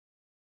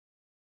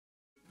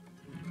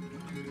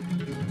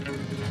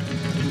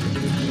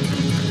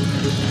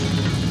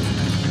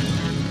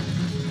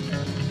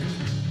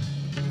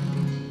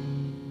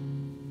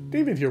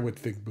David here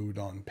with Figboot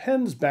on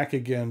Pens, back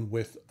again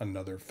with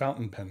another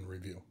fountain pen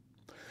review.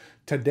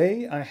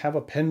 Today I have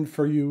a pen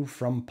for you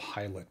from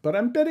Pilot, but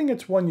I'm betting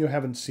it's one you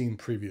haven't seen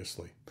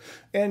previously.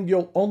 And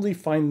you'll only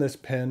find this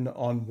pen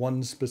on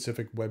one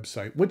specific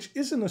website, which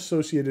isn't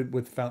associated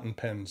with fountain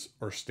pens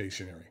or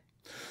stationery.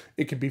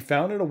 It can be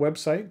found at a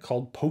website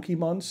called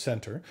Pokemon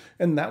Center,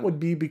 and that would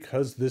be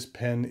because this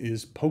pen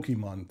is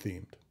Pokemon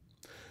themed.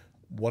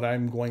 What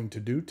I'm going to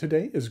do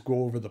today is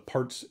go over the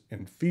parts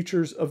and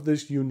features of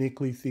this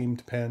uniquely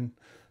themed pen,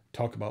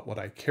 talk about what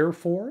I care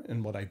for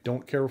and what I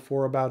don't care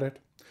for about it,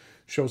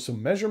 show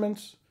some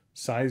measurements,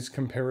 size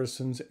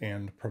comparisons,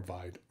 and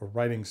provide a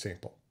writing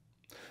sample.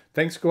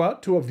 Thanks go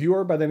out to a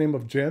viewer by the name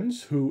of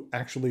Jens who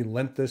actually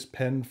lent this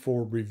pen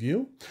for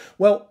review.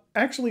 Well,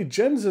 actually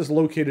Jens is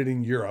located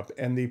in Europe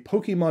and the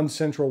Pokemon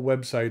Central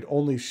website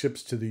only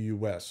ships to the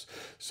US.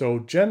 So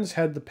Jens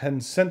had the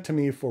pen sent to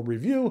me for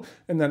review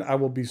and then I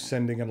will be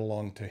sending it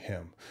along to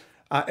him.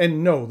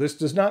 And no, this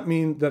does not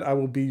mean that I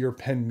will be your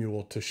pen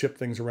mule to ship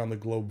things around the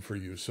globe for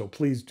you. So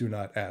please do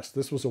not ask.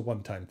 This was a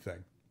one-time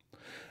thing.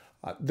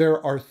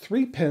 There are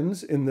 3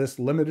 pens in this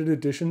limited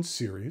edition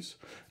series,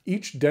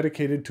 each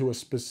dedicated to a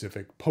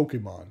specific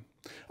Pokemon.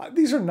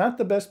 These are not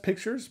the best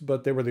pictures,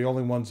 but they were the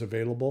only ones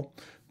available.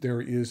 There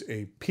is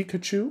a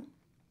Pikachu,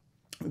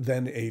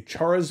 then a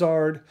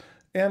Charizard,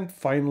 and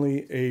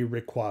finally a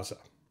Rayquaza.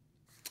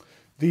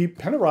 The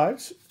pen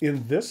arrives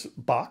in this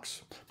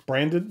box,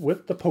 branded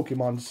with the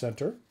Pokemon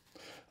Center.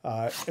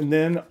 And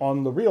then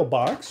on the real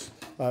box,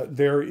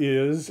 there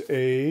is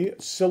a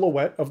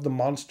silhouette of the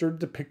monster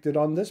depicted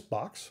on this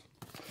box.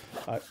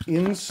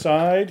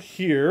 Inside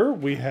here,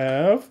 we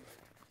have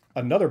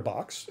another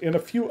box and a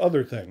few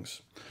other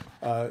things.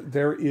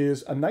 There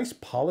is a nice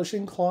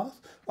polishing cloth,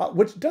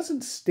 which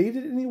doesn't state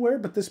it anywhere,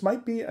 but this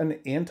might be an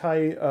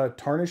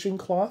anti-tarnishing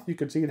cloth. You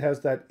can see it has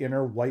that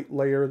inner white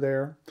layer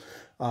there.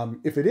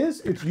 If it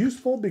is, it's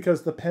useful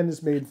because the pen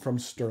is made from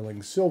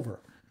sterling silver.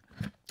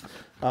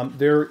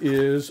 There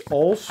is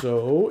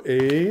also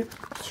a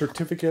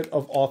certificate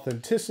of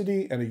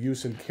authenticity and a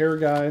use and care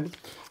guide.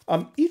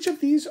 Each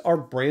of these are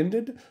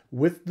branded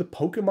with the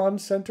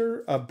Pokemon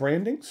Center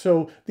branding,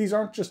 so these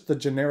aren't just the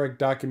generic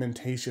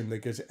documentation that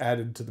gets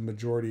added to the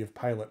majority of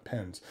Pilot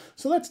pens.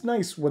 So that's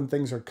nice when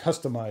things are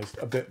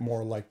customized a bit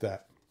more like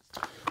that.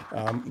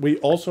 We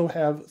also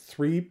have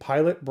 3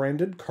 Pilot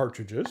branded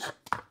cartridges.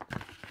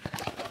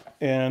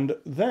 And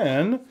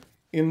then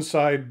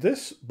inside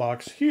this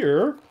box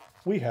here,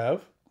 we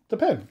have the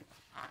pen.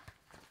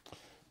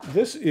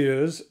 This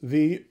is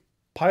the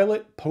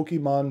Pilot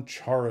Pokemon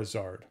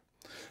Charizard.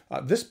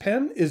 This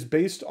pen is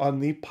based on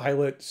the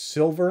Pilot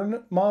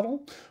Silvern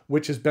model,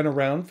 which has been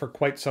around for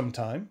quite some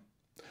time.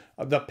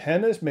 The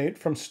pen is made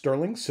from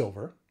sterling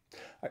silver.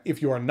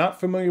 If you are not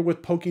familiar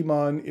with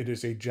Pokemon, it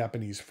is a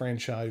Japanese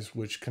franchise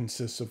which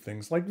consists of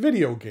things like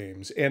video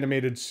games,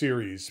 animated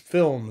series,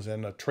 films,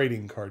 and a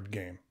trading card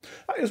game,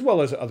 as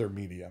well as other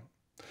media.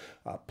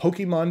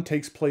 Pokemon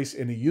takes place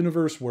in a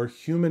universe where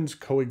humans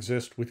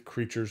coexist with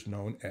creatures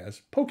known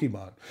as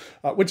Pokemon,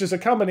 which is a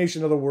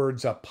combination of the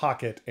words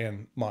pocket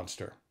and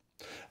monster.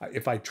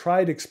 If I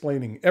tried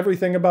explaining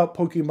everything about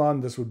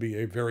Pokemon, this would be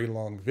a very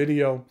long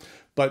video,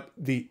 but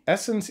the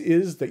essence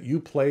is that you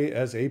play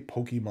as a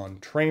Pokemon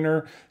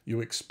trainer,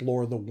 you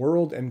explore the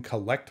world and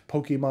collect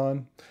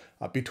Pokemon.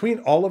 Between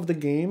all of the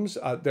games,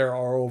 there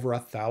are over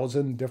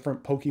 1,000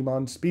 different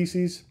Pokemon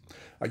species.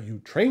 You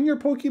train your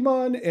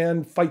Pokemon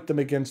and fight them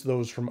against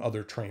those from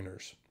other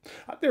trainers.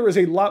 There is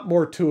a lot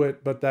more to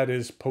it, but that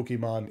is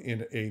Pokemon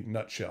in a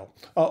nutshell,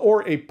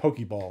 or a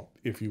Pokeball,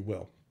 if you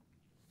will.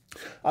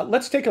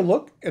 Let's take a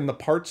look in the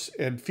parts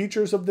and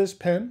features of this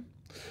pen.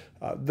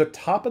 The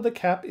top of the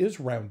cap is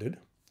rounded.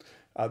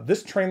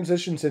 This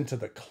transitions into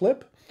the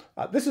clip.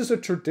 This is a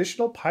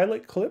traditional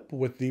Pilot clip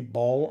with the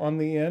ball on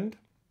the end.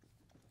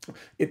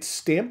 It's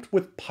stamped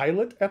with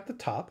Pilot at the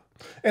top,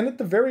 and at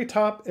the very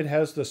top it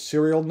has the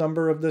serial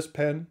number of this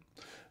pen.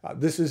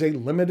 This is a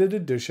limited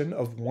edition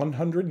of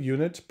 100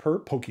 units per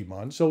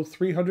Pokemon, so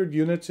 300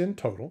 units in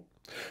total.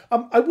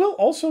 I will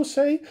also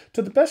say,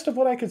 to the best of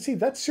what I can see,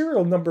 that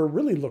serial number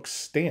really looks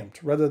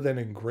stamped rather than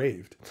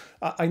engraved.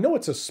 I know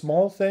it's a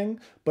small thing,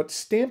 but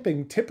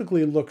stamping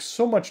typically looks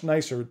so much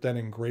nicer than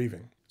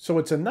engraving. So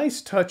it's a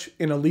nice touch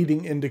and a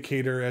leading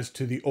indicator as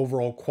to the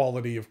overall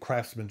quality of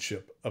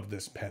craftsmanship of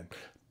this pen.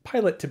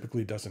 Pilot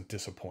typically doesn't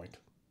disappoint.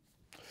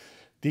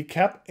 The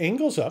cap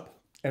angles up,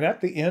 and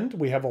at the end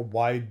we have a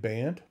wide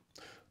band.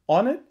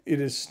 On it, it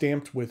is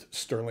stamped with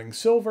sterling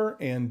silver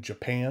and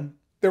Japan.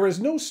 There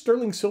is no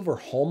sterling silver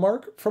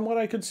hallmark from what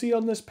I could see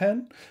on this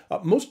pen.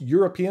 Most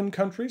European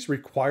countries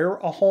require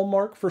a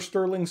hallmark for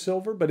sterling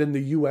silver, but in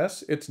the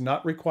US it's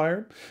not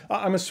required.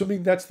 I'm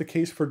assuming that's the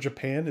case for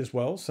Japan as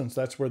well, since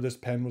that's where this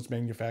pen was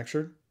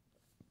manufactured.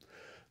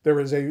 There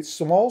is a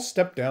small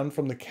step down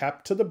from the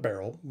cap to the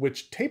barrel,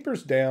 which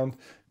tapers down,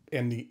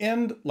 and the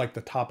end, like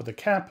the top of the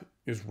cap,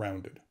 is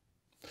rounded.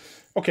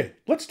 Okay,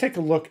 let's take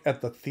a look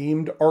at the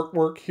themed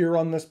artwork here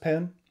on this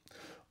pen.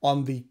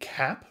 On the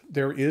cap,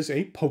 there is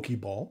a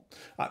Pokeball.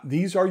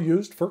 These are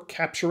used for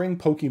capturing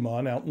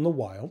Pokemon out in the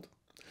wild.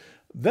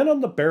 Then on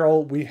the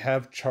barrel, we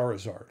have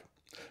Charizard.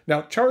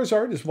 Now,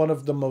 Charizard is one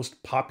of the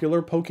most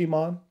popular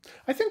Pokemon,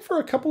 I think for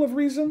a couple of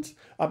reasons.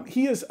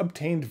 He is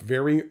obtained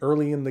very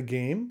early in the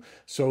game,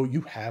 so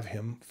you have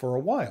him for a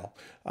while.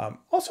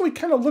 Also, he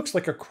kind of looks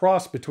like a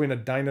cross between a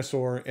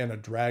dinosaur and a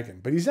dragon,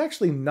 but he's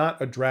actually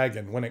not a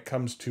dragon when it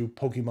comes to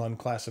Pokemon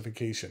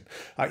classification.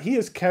 He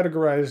is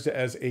categorized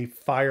as a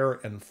fire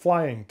and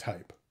flying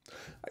type.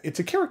 It's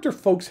a character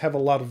folks have a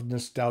lot of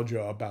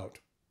nostalgia about.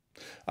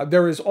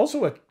 There is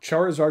also a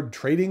Charizard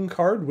trading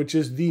card, which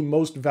is the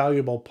most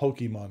valuable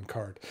Pokemon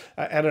card.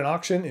 At an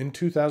auction in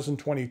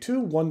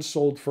 2022, one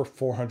sold for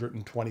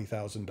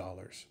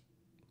 $420,000.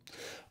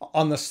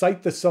 On the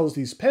site that sells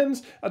these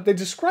pens, they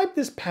describe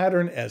this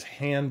pattern as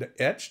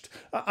hand-etched.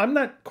 I'm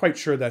not quite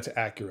sure that's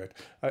accurate.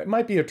 It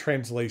might be a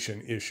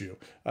translation issue.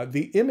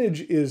 The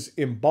image is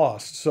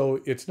embossed, so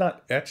it's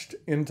not etched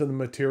into the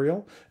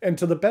material. And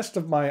to the best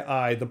of my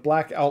eye, the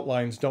black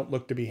outlines don't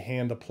look to be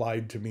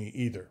hand-applied to me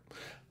either.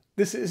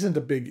 This isn't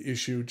a big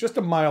issue, just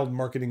a mild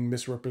marketing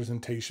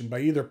misrepresentation by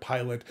either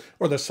Pilot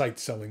or the site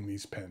selling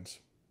these pens.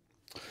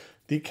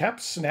 The cap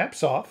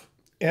snaps off,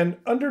 and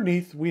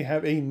underneath we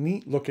have a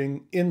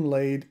neat-looking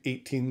inlaid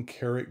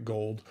 18-karat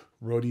gold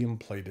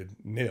rhodium-plated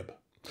nib.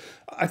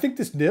 I think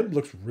this nib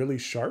looks really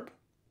sharp.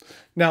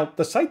 Now,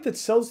 the site that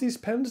sells these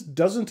pens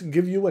doesn't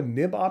give you a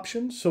nib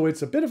option, so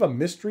it's a bit of a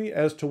mystery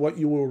as to what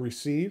you will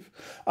receive.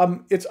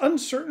 It's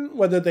uncertain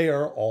whether they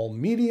are all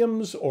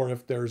mediums or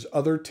if there's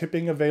other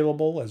tipping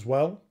available as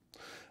well.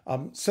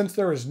 Since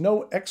there is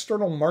no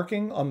external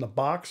marking on the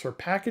box or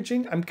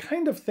packaging, I'm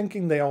kind of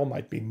thinking they all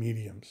might be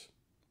mediums.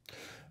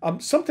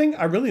 Something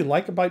I really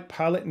like about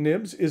Pilot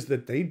nibs is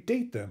that they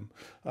date them.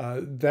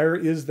 There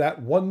is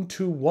that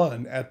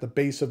 121 at the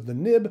base of the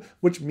nib,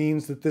 which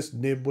means that this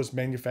nib was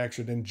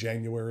manufactured in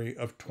January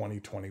of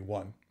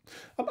 2021.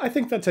 I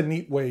think that's a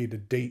neat way to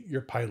date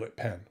your Pilot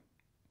pen.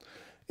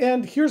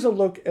 And here's a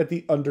look at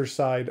the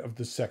underside of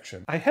the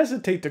section. I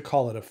hesitate to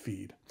call it a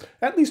feed,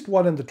 at least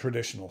one in the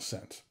traditional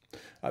sense.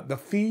 The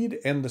feed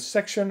and the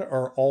section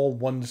are all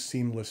one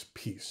seamless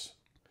piece.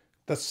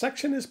 The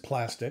section is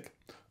plastic.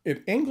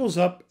 It angles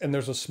up and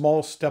there's a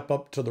small step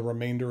up to the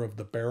remainder of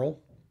the barrel.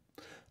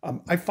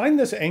 I find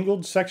this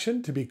angled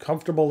section to be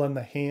comfortable in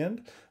the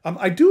hand.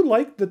 I do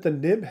like that the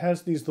nib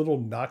has these little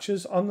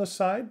notches on the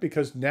side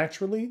because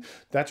naturally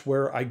that's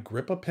where I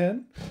grip a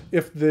pen.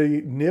 If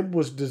the nib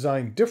was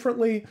designed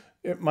differently,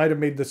 it might have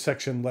made the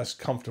section less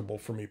comfortable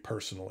for me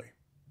personally.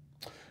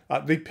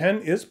 The pen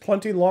is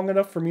plenty long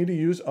enough for me to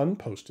use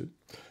unposted.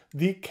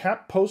 The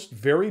cap posts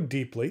very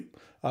deeply.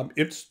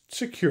 It's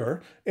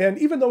secure, and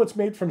even though it's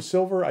made from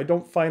silver, I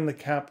don't find the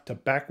cap to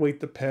backweight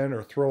the pen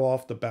or throw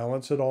off the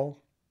balance at all.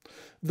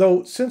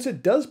 Though, since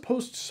it does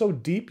post so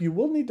deep, you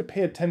will need to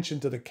pay attention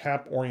to the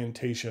cap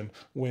orientation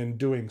when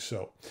doing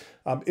so.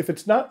 If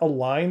it's not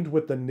aligned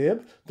with the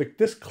nib,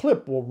 this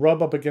clip will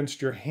rub up against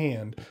your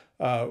hand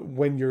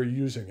when you're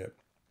using it.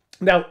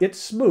 Now, it's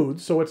smooth,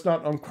 so it's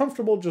not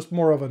uncomfortable, just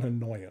more of an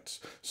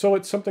annoyance. So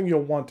it's something you'll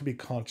want to be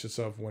conscious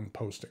of when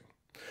posting.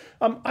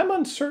 I'm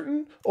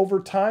uncertain over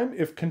time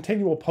if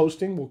continual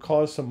posting will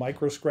cause some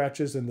micro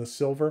scratches in the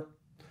silver.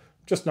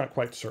 Just not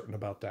quite certain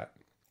about that.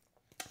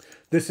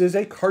 This is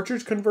a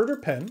cartridge converter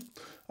pen.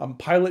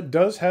 Pilot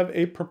does have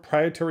a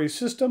proprietary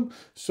system,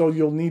 so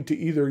you'll need to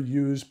either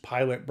use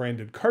Pilot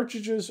branded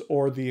cartridges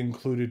or the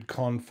included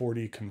Con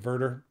 40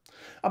 converter.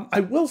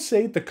 I will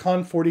say the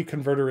Con 40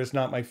 converter is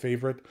not my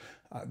favorite.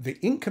 The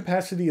ink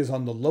capacity is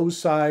on the low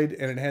side,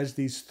 and it has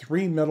these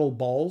 3 metal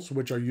balls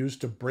which are used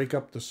to break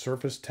up the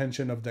surface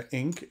tension of the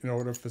ink in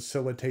order to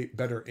facilitate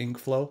better ink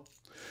flow.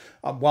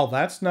 While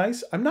that's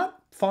nice, I'm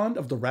not fond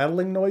of the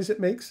rattling noise it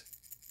makes.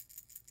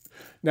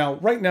 Now,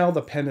 right now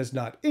the pen is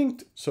not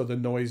inked, so the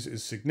noise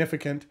is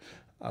significant.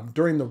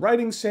 During the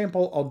writing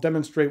sample, I'll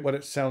demonstrate what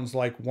it sounds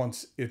like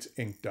once it's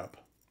inked up.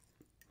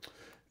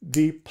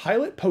 The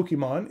Pilot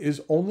Pokemon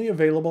is only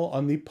available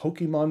on the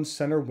Pokemon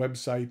Center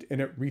website,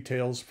 and it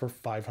retails for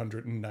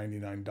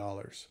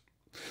 $599.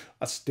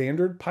 A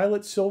standard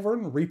Pilot Silver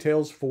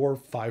retails for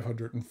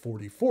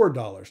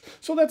 $544,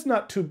 so that's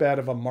not too bad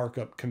of a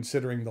markup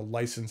considering the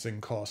licensing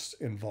costs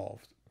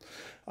involved.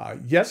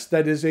 Yes,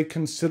 that is a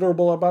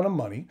considerable amount of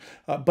money,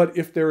 but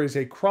if there is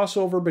a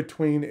crossover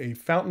between a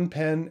fountain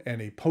pen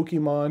and a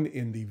Pokemon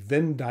in the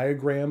Venn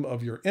diagram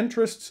of your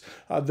interests,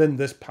 then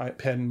this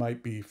pen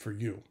might be for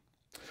you.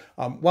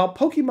 While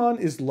Pokemon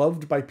is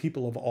loved by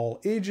people of all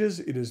ages,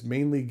 it is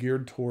mainly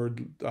geared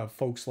toward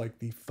folks like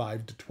the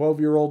 5 to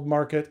 12-year-old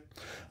market.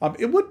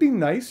 It would be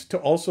nice to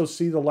also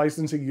see the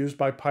licensing used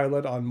by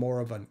Pilot on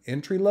more of an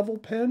entry-level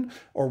pen,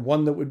 or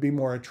one that would be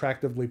more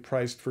attractively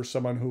priced for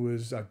someone who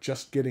is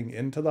just getting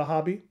into the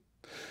hobby.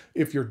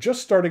 If you're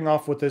just starting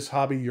off with this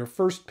hobby, your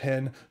first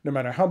pen, no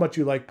matter how much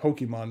you like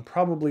Pokemon,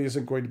 probably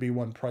isn't going to be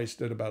one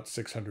priced at about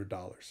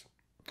 $600.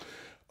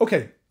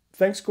 Okay.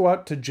 Thanks go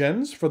out to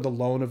Jens for the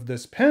loan of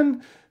this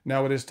pen.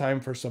 Now it is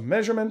time for some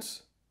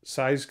measurements,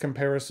 size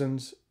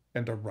comparisons,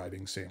 and a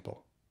writing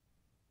sample.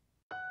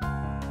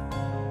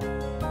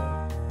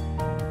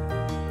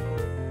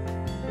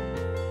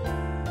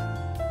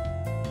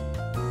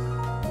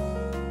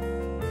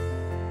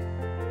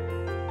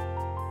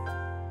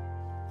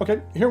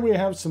 Okay, here we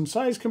have some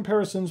size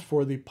comparisons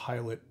for the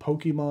Pilot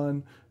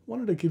Pokemon.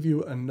 Wanted to give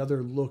you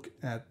another look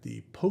at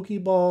the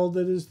Pokeball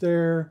that is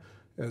there,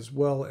 as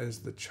well as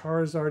the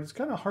Charizard. It's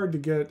kind of hard to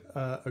get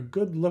a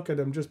good look at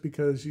him just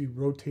because he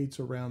rotates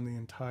around the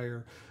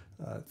entire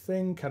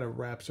thing, kind of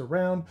wraps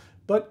around,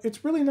 but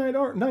it's really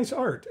nice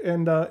art,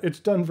 and it's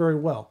done very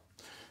well.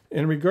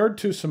 In regard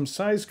to some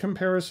size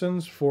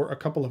comparisons for a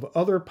couple of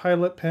other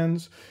Pilot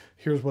pens,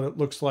 here's what it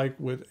looks like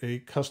with a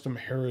Custom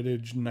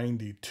Heritage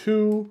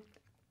 92.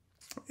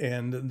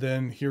 And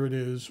then here it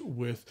is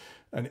with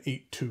an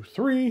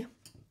 823.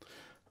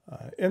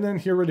 And then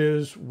here it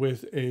is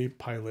with a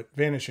Pilot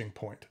Vanishing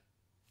Point.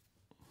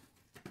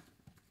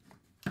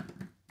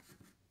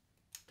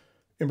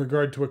 In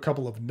regard to a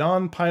couple of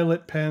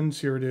non-Pilot pens,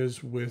 here it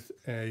is with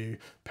a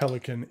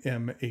Pelican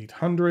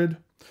M800,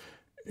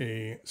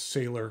 a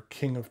Sailor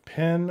King of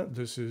Pen.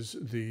 This is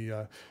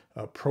the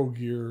Pro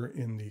Gear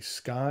in the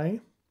Sky.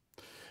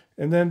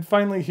 And then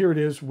finally, here it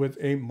is with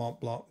a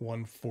Mont Blanc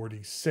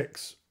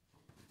 146.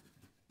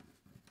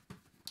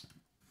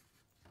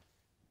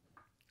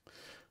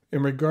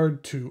 In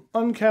regard to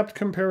uncapped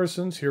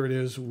comparisons, here it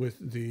is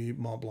with the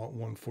Mont Blanc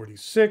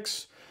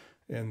 146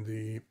 and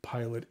the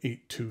Pilot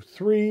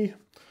 823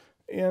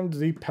 and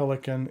the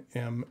Pelican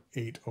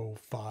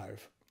M805.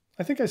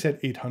 I think I said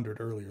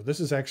 800 earlier. This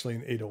is actually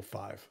an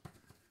 805.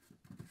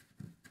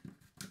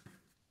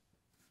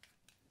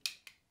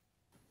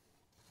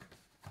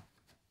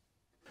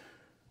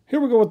 Here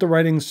we go with the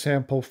writing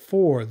sample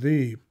for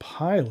the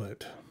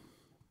Pilot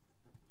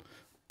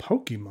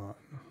Pokemon.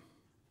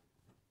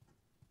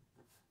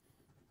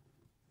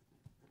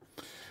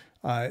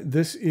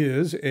 This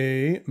is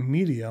a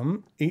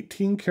medium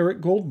 18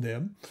 karat gold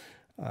nib,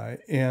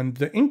 and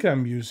the ink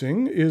I'm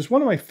using is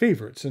one of my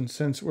favorites. And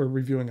since we're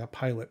reviewing a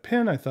Pilot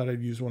pen, I thought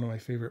I'd use one of my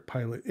favorite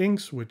Pilot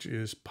inks, which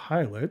is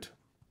Pilot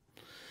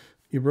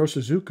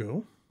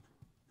Irosuzuku.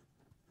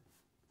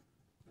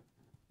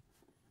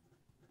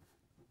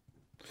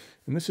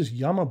 And this is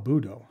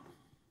Yamabudo.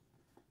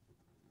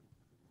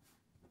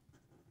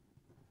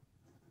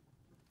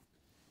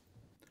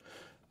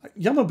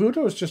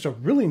 Yamabudo is just a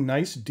really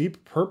nice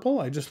deep purple.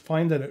 I just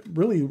find that it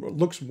really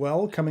looks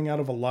well coming out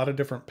of a lot of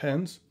different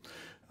pens.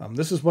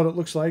 This is what it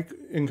looks like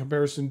in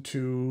comparison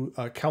to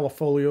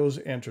Califolio's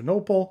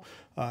Antinopal,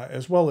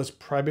 as well as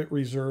Private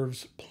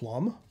Reserve's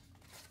Plum.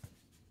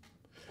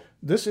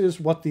 This is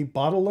what the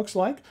bottle looks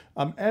like.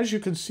 As you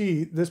can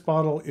see, this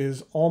bottle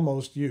is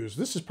almost used.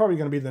 This is probably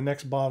going to be the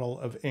next bottle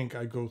of ink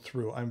I go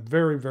through. I'm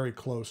very, very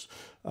close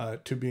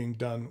to being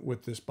done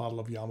with this bottle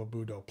of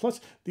Yamabudo.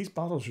 Plus, these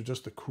bottles are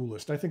just the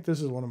coolest. I think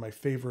this is one of my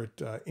favorite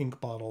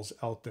ink bottles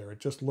out there. It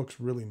just looks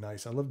really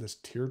nice. I love this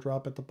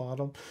teardrop at the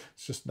bottom.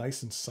 It's just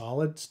nice and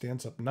solid,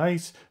 stands up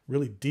nice,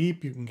 really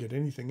deep. You can get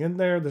anything in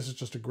there. This is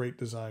just a great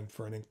design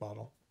for an ink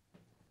bottle.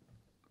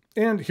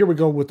 And here we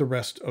go with the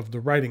rest of the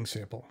writing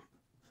sample.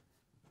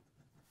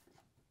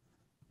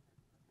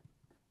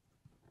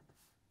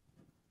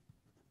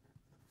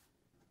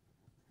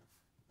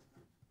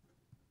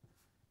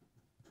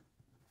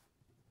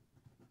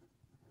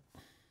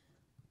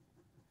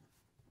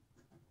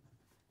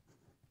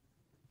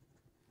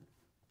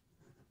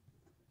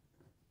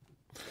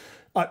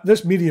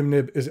 This medium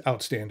nib is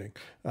outstanding.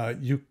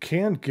 You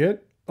can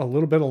get a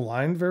little bit of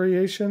line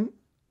variation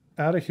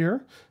out of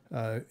here.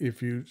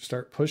 If you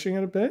start pushing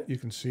it a bit, you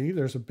can see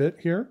there's a bit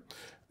here.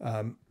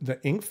 The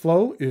ink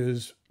flow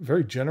is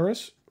very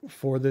generous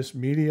for this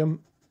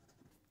medium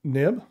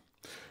nib.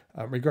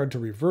 In regard to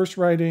reverse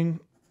writing,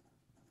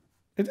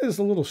 it is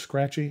a little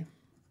scratchy,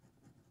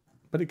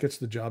 but it gets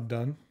the job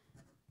done.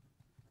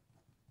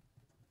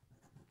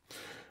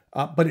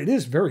 But it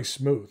is very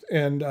smooth.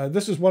 And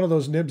this is one of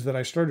those nibs that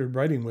I started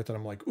writing with, and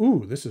I'm like,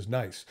 ooh, this is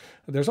nice.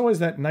 There's always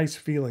that nice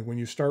feeling when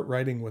you start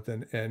writing with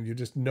it, and you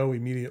just know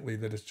immediately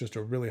that it's just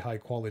a really high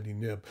quality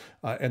nib.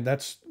 And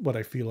that's what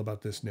I feel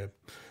about this nib.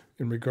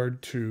 In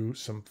regard to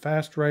some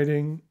fast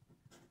writing,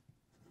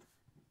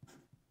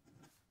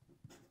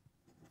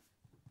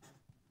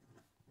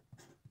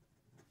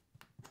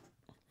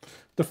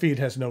 the feed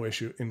has no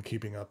issue in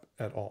keeping up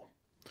at all.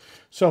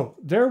 So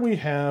there we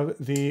have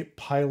the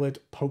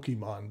Pilot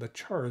Pokemon, the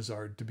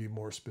Charizard to be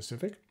more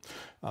specific.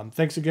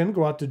 Thanks again.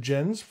 Go out to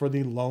Jen's for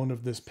the loan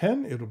of this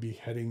pen. It'll be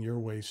heading your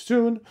way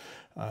soon.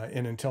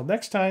 And until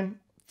next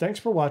time, thanks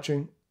for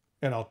watching,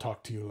 and I'll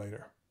talk to you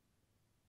later.